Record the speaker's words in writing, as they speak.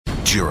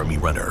Jeremy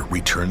Renner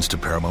returns to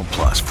Paramount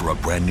Plus for a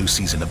brand new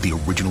season of the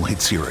original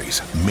hit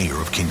series, Mayor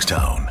of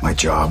Kingstown. My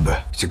job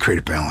is to create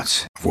a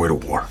balance, avoid a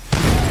war.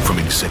 From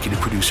executive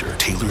producer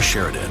Taylor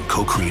Sheridan,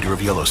 co-creator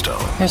of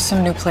Yellowstone. There's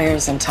some new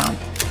players in town,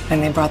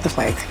 and they brought the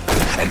plague.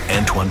 And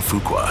Antoine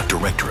Fuqua,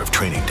 director of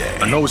Training Day.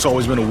 I know it's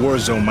always been a war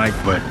zone, Mike,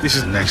 but this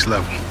is next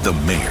level. The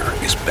Mayor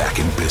is back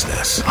in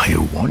business. Are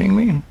you warning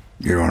me?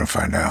 You're going to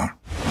find out.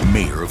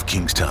 Mayor of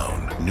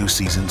Kingstown. New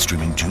season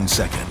streaming June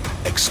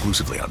 2nd,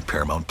 exclusively on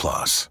Paramount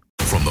Plus.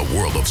 From the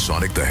world of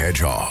Sonic the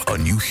Hedgehog, a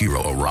new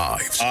hero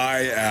arrives.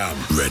 I am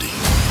ready.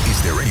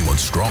 Is there anyone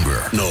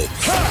stronger? No.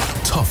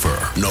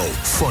 Tougher? No.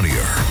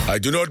 Funnier? I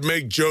do not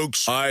make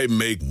jokes. I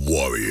make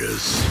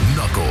warriors.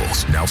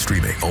 Knuckles, now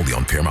streaming only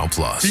on Paramount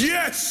Plus.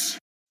 Yes!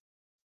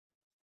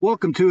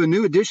 Welcome to a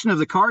new edition of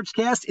the Cards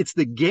Cast. It's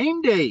the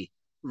game day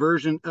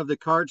version of the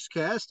Cards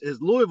Cast as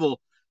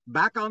Louisville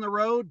back on the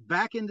road,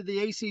 back into the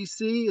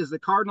ACC as the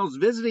Cardinals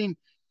visiting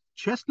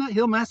Chestnut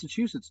Hill,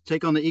 Massachusetts, to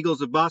take on the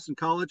Eagles of Boston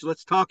College.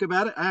 Let's talk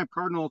about it. I am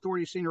Cardinal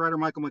Authority senior writer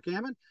Michael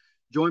McCammon,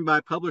 joined by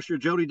publisher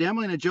Jody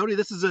Demling. And Jody,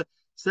 this is a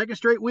second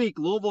straight week.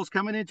 Louisville's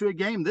coming into a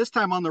game, this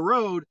time on the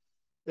road,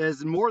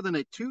 as more than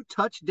a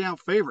 2-touchdown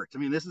favorite. I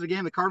mean, this is a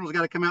game the Cardinals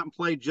got to come out and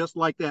play just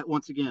like that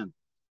once again.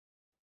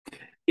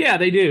 Yeah,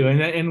 they do.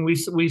 And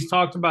we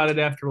talked about it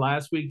after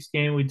last week's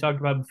game. We talked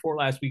about it before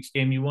last week's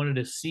game. You wanted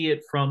to see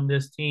it from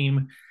this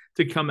team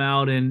to come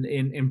out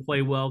and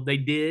play well. They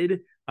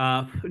did.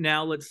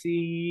 Now let's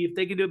see if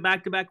they can do it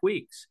back-to-back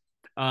weeks.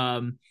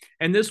 And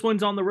this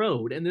one's on the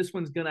road, and this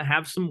one's going to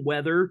have some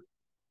weather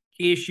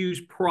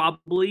issues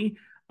probably.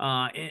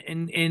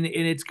 And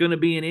it's going to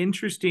be an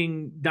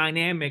interesting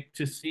dynamic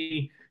to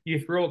see. You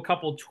throw a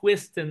couple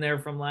twists in there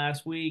from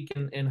last week,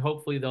 and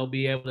hopefully they'll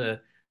be able to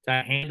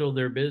handle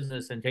their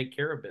business and take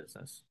care of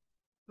business.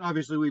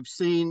 Obviously, we've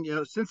seen,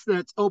 since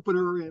that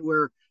opener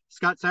where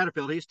Scott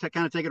Satterfield, he's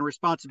kind of taken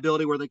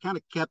responsibility where they kind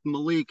of kept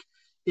Malik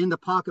in the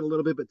pocket a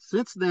little bit. But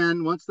since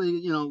then, once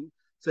they,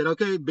 said,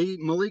 okay, be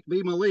Malik.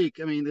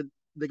 I mean,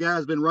 the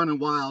guy's been running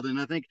wild. And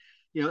I think,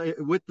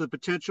 with the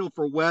potential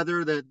for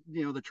weather that,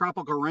 the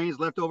tropical rains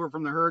left over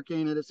from the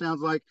hurricane, and it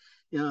sounds like,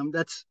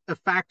 that's a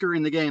factor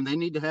in the game. They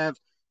need to have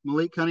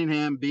Malik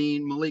Cunningham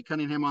being Malik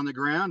Cunningham on the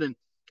ground. And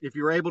if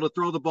you're able to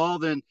throw the ball,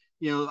 then,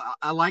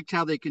 I liked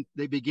how they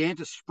began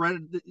to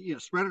spread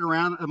it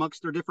around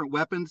amongst their different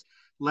weapons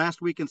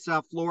last week in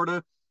South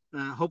Florida.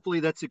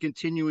 Hopefully that's a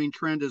continuing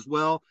trend as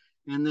well.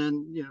 And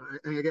then,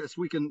 I guess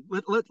we can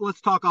let's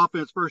talk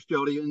offense first,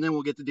 Jody, and then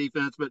we'll get to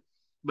defense. But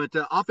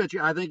offense,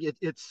 I think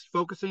it's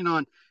focusing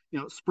on,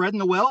 spreading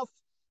the wealth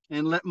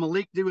and let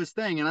Malik do his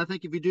thing. And I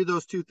think if you do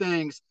those two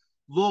things,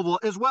 Louisville,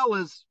 as well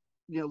as,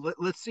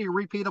 let's see a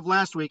repeat of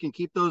last week and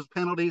keep those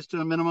penalties to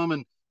a minimum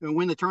and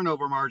win the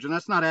turnover margin.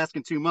 That's not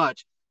asking too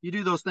much. You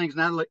do those things,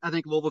 and I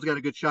think Louisville's got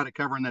a good shot at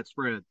covering that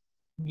spread.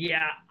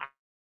 Yeah,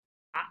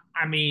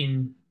 I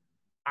mean,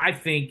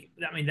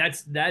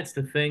 that's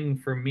the thing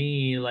for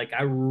me. Like,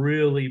 I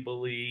really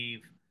believe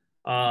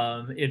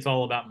it's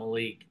all about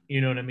Malik. You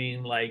know what I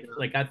mean? Like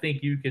I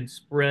think you can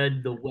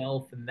spread the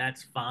wealth, and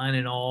that's fine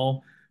and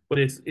all, but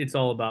it's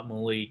all about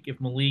Malik. If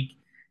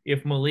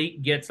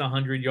Malik gets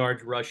 100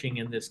 yards rushing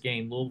in this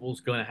game,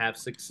 Louisville's going to have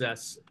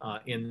success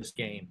in this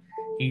game.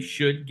 He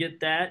should get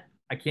that.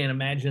 I can't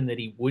imagine that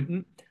he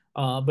wouldn't.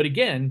 But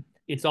again,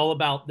 it's all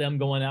about them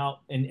going out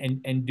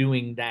and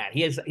doing that.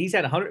 He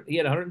had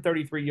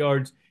 133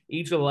 yards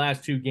each of the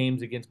last two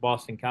games against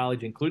Boston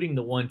College, including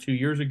the one 2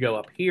 years ago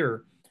up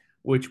here,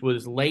 which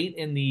was later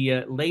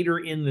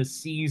in the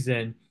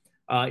season.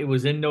 It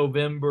was in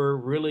November,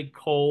 really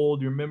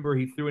cold. You remember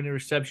he threw an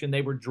interception.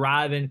 They were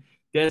driving.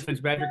 Des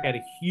Fitzpatrick had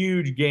a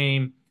huge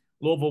game.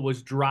 Louisville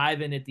was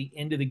driving at the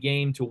end of the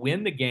game to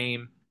win the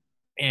game,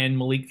 and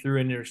Malik threw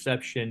an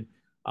interception.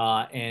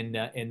 And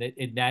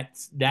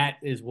that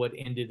is what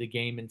ended the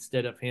game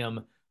instead of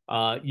him,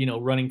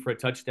 running for a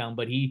touchdown.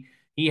 But he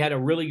had a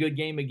really good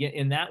game again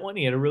in that one.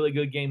 He had a really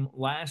good game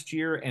last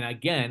year, and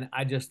again,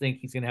 I just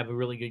think he's going to have a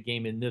really good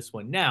game in this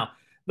one. Now,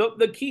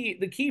 the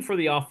key for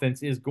the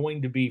offense is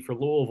going to be for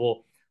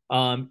Louisville.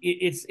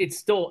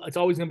 It's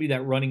always going to be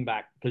that running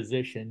back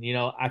position.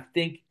 I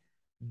think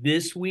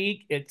this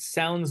week it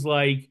sounds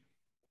like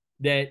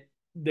that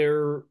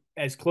they're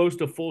as close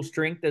to full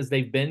strength as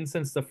they've been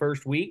since the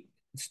first week.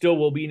 Still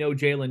will be no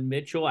Jalen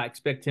Mitchell. I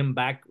expect him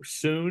back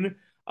soon,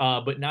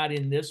 but not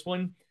in this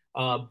one.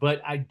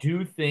 But I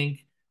do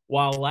think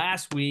while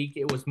last week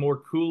it was more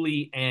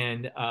Cooley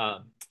and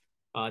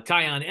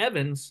Tyon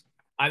Evans,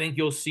 I think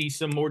you'll see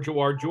some more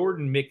Jawar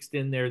Jordan mixed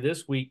in there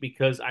this week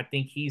because I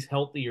think he's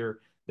healthier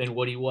than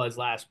what he was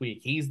last week.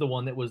 He's the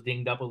one that was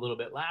dinged up a little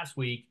bit last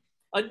week.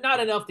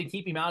 Not enough to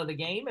keep him out of the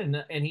game, and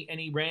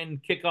he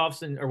ran kickoffs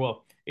he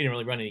didn't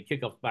really run any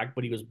kickoffs back,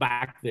 but he was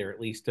back there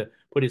at least to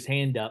put his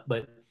hand up.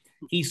 But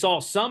he saw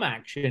some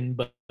action,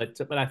 but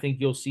I think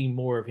you'll see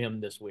more of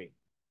him this week.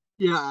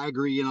 Yeah, I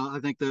agree. I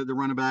think the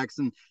running backs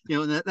and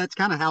that's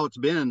kind of how it's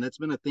been. That's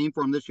been a theme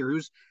for him this year.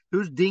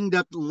 Who's dinged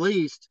up the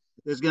least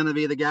is going to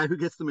be the guy who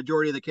gets the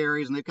majority of the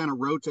carries, and they've kind of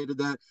rotated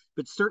that.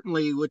 But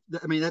certainly,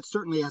 that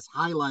certainly has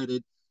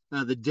highlighted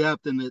the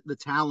depth and the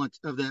talent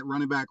of that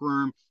running back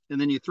room. And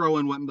then you throw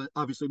in what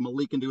obviously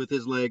Malik can do with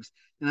his legs.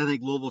 And I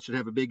think Louisville should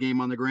have a big game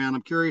on the ground.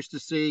 I'm curious to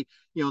see,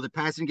 the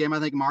passing game. I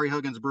think Mari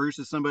Huggins-Bruce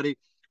is somebody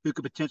who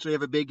could potentially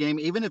have a big game,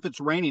 even if it's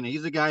raining.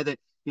 He's a guy that,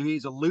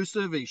 he's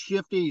elusive, he's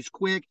shifty, he's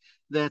quick,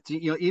 that,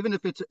 even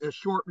if it's a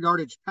short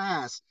yardage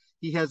pass,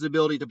 he has the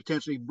ability to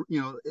potentially,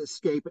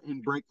 escape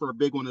and break for a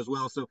big one as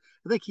well. So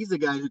I think he's a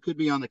guy who could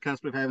be on the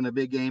cusp of having a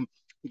big game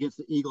against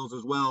the Eagles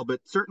as well, but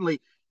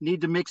certainly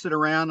need to mix it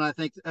around. I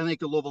think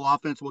the Louisville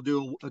offense will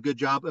do a good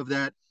job of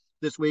that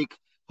this week.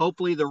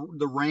 Hopefully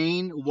the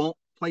rain won't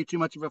play too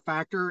much of a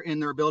factor in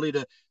their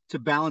ability to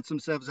balance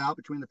themselves out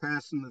between the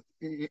pass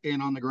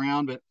and on the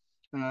ground. But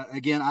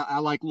again, I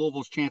like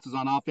Louisville's chances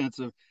on offense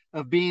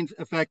of being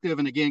effective.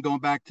 And again, going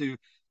back to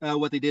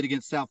what they did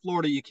against South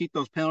Florida, you keep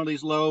those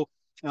penalties low,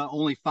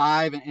 only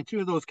 5, and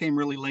 2 of those came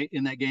really late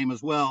in that game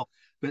as well.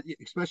 But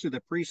especially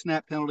the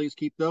pre-snap penalties,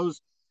 keep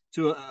those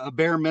to a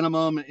bare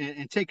minimum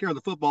and take care of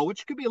the football,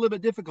 which could be a little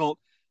bit difficult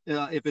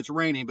if it's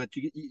raining, but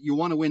you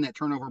want to win that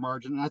turnover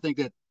margin. And I think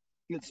that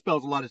it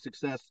spells a lot of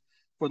success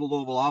for the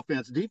Louisville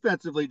offense.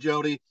 Defensively,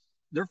 Jody,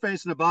 they're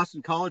facing a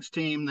Boston College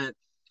team that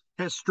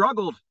has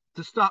struggled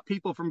to stop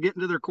people from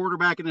getting to their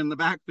quarterback and in the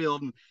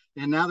backfield.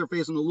 And now they're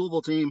facing a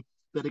Louisville team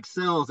that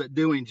excels at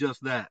doing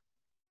just that.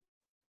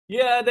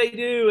 Yeah, they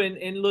do.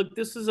 And look,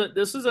 this is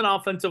an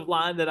offensive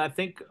line that I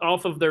think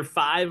off of their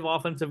 5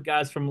 offensive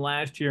guys from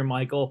last year,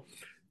 Michael,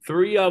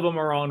 3 of them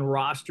are on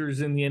rosters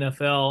in the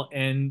NFL,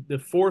 and the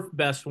 4th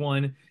best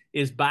one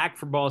is back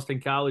for Boston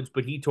College,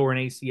 but he tore an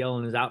ACL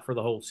and is out for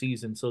the whole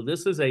season. So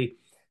this is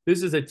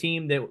a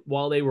team that,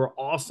 while they were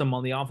awesome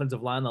on the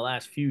offensive line the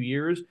last few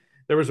years,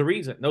 there was a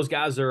reason. Those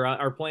guys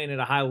are playing at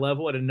a high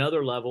level, at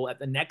another level, at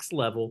the next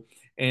level,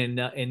 and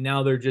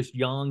now they're just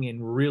young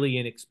and really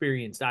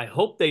inexperienced. I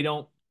hope they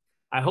don't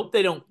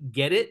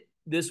get it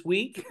this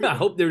week. I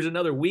hope there's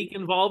another week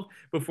involved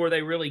before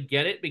they really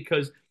get it,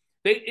 because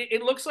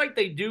it looks like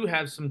they do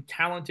have some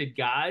talented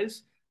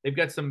guys. They've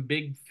got some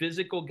big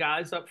physical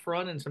guys up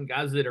front and some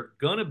guys that are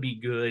going to be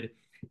good.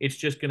 It's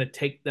just going to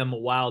take them a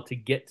while to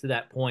get to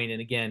that point. And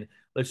again,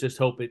 let's just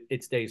hope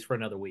it stays for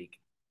another week.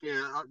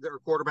 Yeah, their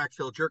quarterback,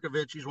 Phil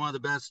Jurkovich, he's one of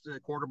the best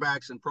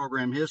quarterbacks in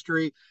program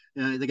history.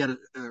 They got a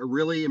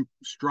really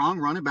strong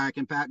running back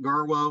in Pat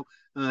Garwo.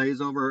 He's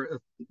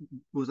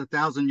was a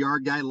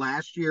 1,000-yard guy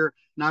last year.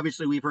 And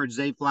obviously we've heard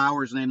Zay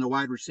Flowers named the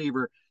wide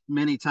receiver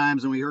many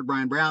times, and we heard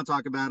Brian Brown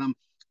talk about him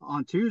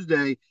on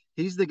Tuesday.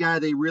 He's the guy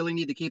they really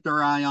need to keep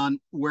their eye on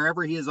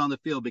wherever he is on the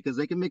field, because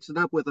they can mix it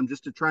up with him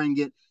just to try and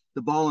get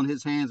the ball in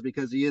his hands,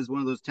 because he is one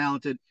of those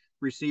talented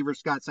receivers.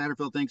 Scott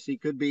Satterfield thinks he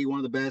could be one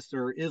of the best,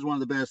 or is one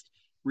of the best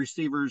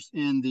receivers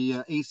in the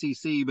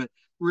ACC, but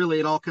really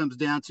it all comes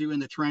down to in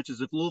the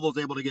trenches. If Louisville's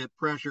able to get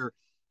pressure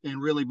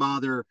and really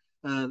bother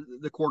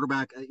the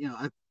quarterback,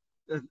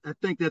 I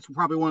think that's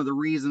probably one of the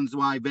reasons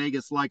why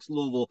Vegas likes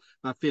Louisville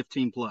by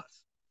 15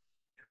 plus.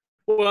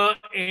 Well,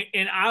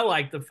 and I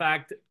like the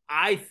fact,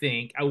 I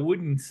think I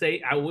wouldn't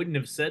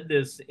have said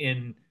this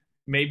in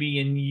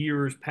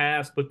years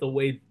past, but the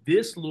way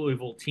this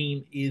Louisville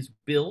team is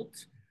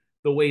built,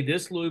 the way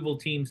this Louisville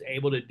team's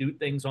able to do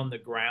things on the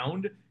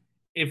ground,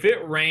 if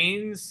it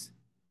rains,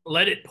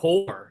 let it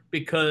pour,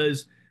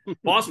 because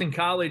Boston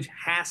College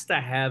has to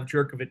have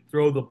Jurkovich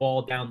throw the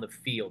ball down the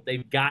field.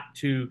 They've got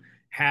to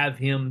have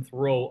him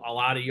throw a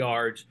lot of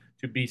yards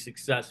to be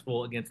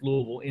successful against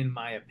Louisville, in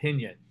my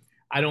opinion.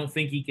 I don't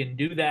think he can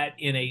do that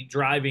in a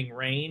driving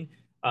rain.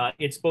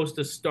 It's supposed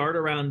to start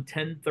around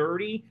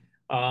 10:30.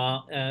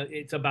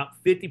 It's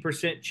about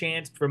 50%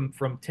 chance from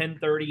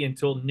 10:30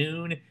 until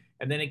noon,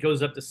 and then it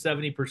goes up to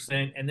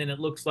 70%, and then it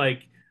looks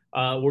like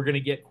we're going to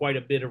get quite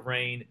a bit of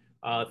rain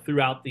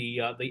throughout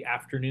the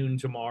afternoon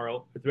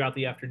tomorrow, throughout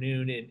the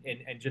afternoon,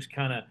 and just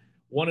kind of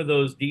one of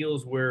those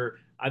deals where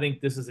I think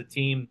this is a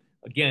team,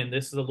 again,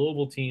 this is a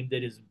Louisville team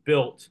that is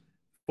built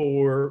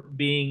for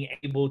being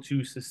able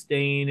to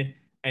sustain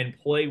and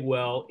play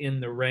well in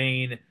the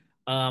rain.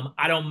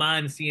 I don't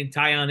mind seeing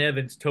Tyon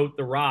Evans tote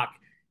the rock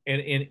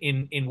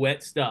in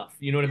wet stuff.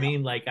 You know what I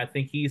mean? Like, I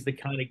think he's the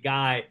kind of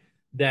guy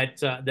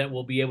that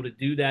will be able to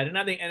do that, and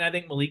I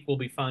think Malik will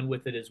be fine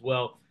with it as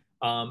well.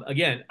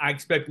 Again, I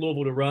expect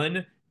Louisville to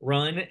run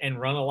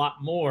a lot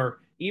more,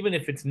 even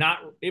if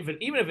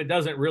it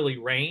doesn't really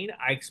rain.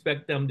 I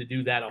expect them to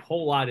do that a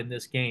whole lot in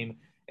this game,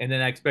 and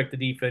then I expect the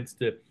defense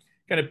to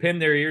kind of pin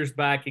their ears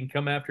back and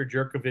come after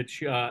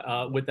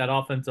Jurkovich with that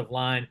offensive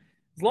line.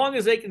 As long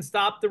as they can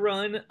stop the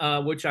run,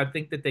 which I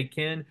think that they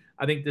can,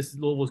 I think this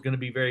Louisville is going to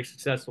be very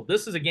successful.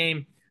 This is a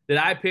game that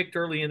I picked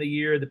early in the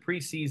year, the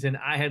preseason.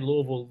 I had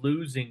Louisville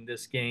losing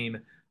this game,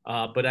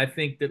 but I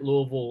think that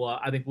Louisville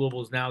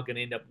is now going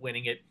to end up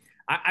winning it.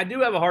 I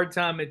do have a hard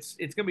time. It's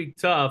going to be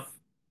tough.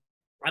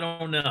 I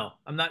don't know.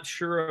 I'm not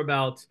sure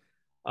about.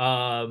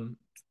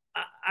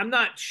 I'm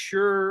not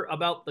sure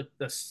about the.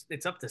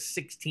 It's up to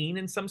 16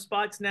 in some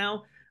spots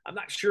now. I'm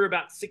not sure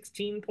about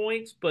 16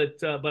 points,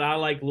 but I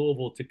like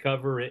Louisville to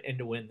cover it and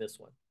to win this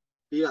one.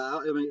 Yeah,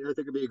 I mean, I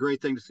think it'd be a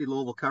great thing to see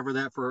Louisville cover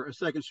that for a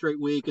second straight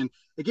week. And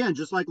again,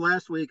 just like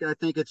last week, I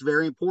think it's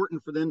very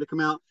important for them to come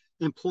out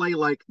and play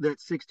like that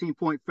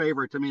 16-point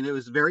favorite. I mean, it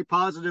was very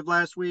positive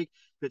last week,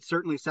 but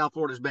certainly South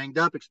Florida's banged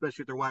up,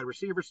 especially at their wide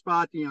receiver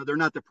spot. They're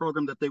not the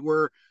program that they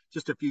were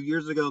just a few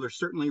years ago. They're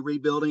certainly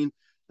rebuilding.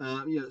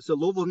 So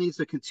Louisville needs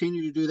to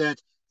continue to do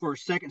that for a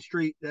second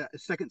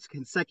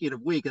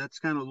consecutive week. That's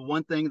kind of the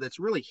one thing that's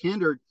really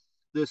hindered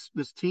this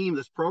team,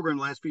 this program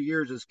the last few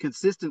years, is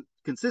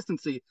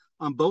consistency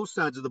on both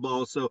sides of the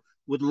ball. So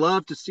would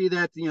love to see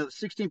that.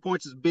 16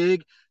 points is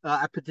big.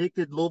 I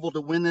predicted Louisville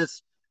to win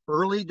this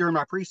early during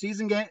my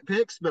preseason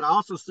picks, but I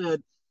also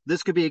said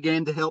this could be a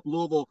game to help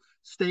Louisville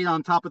stay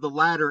on top of the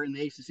ladder in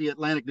the ACC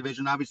Atlantic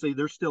Division. Obviously,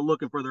 they're still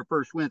looking for their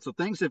first win, so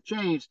things have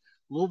changed.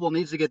 Louisville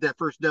needs to get that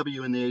first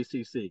W in the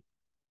ACC.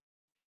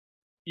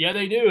 Yeah,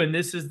 they do, and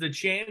this is the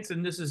chance,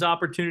 and this is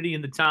opportunity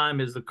and the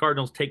time as the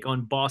Cardinals take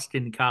on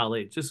Boston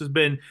College. This has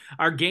been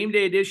our game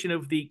day edition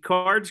of the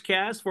Cards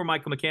Cast. For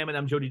Michael McCammon,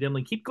 I'm Jody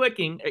Demling. Keep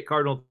clicking at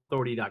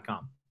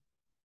CardinalAuthority.com.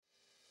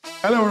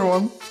 Hello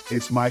everyone,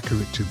 it's Micah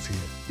Richards here.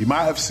 You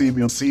might have seen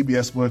me on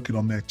CBS working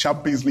on their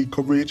Champions League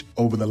coverage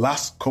over the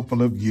last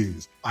couple of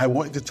years. I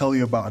wanted to tell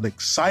you about an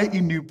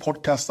exciting new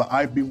podcast that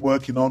I've been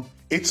working on.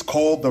 It's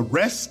called The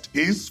Rest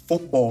is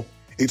Football.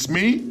 It's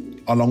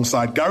me,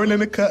 alongside Gary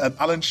Lineker and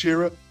Alan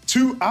Shearer,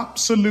 two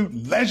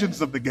absolute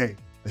legends of the game.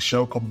 The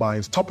show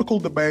combines topical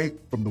debate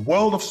from the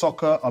world of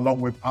soccer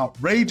along with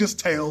outrageous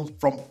tales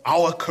from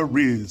our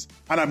careers.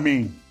 And I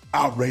mean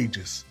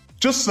outrageous.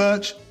 Just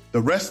search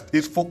The Rest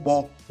is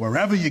Football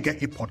wherever you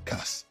get your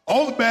podcasts.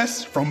 All the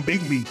best from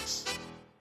Big Meats.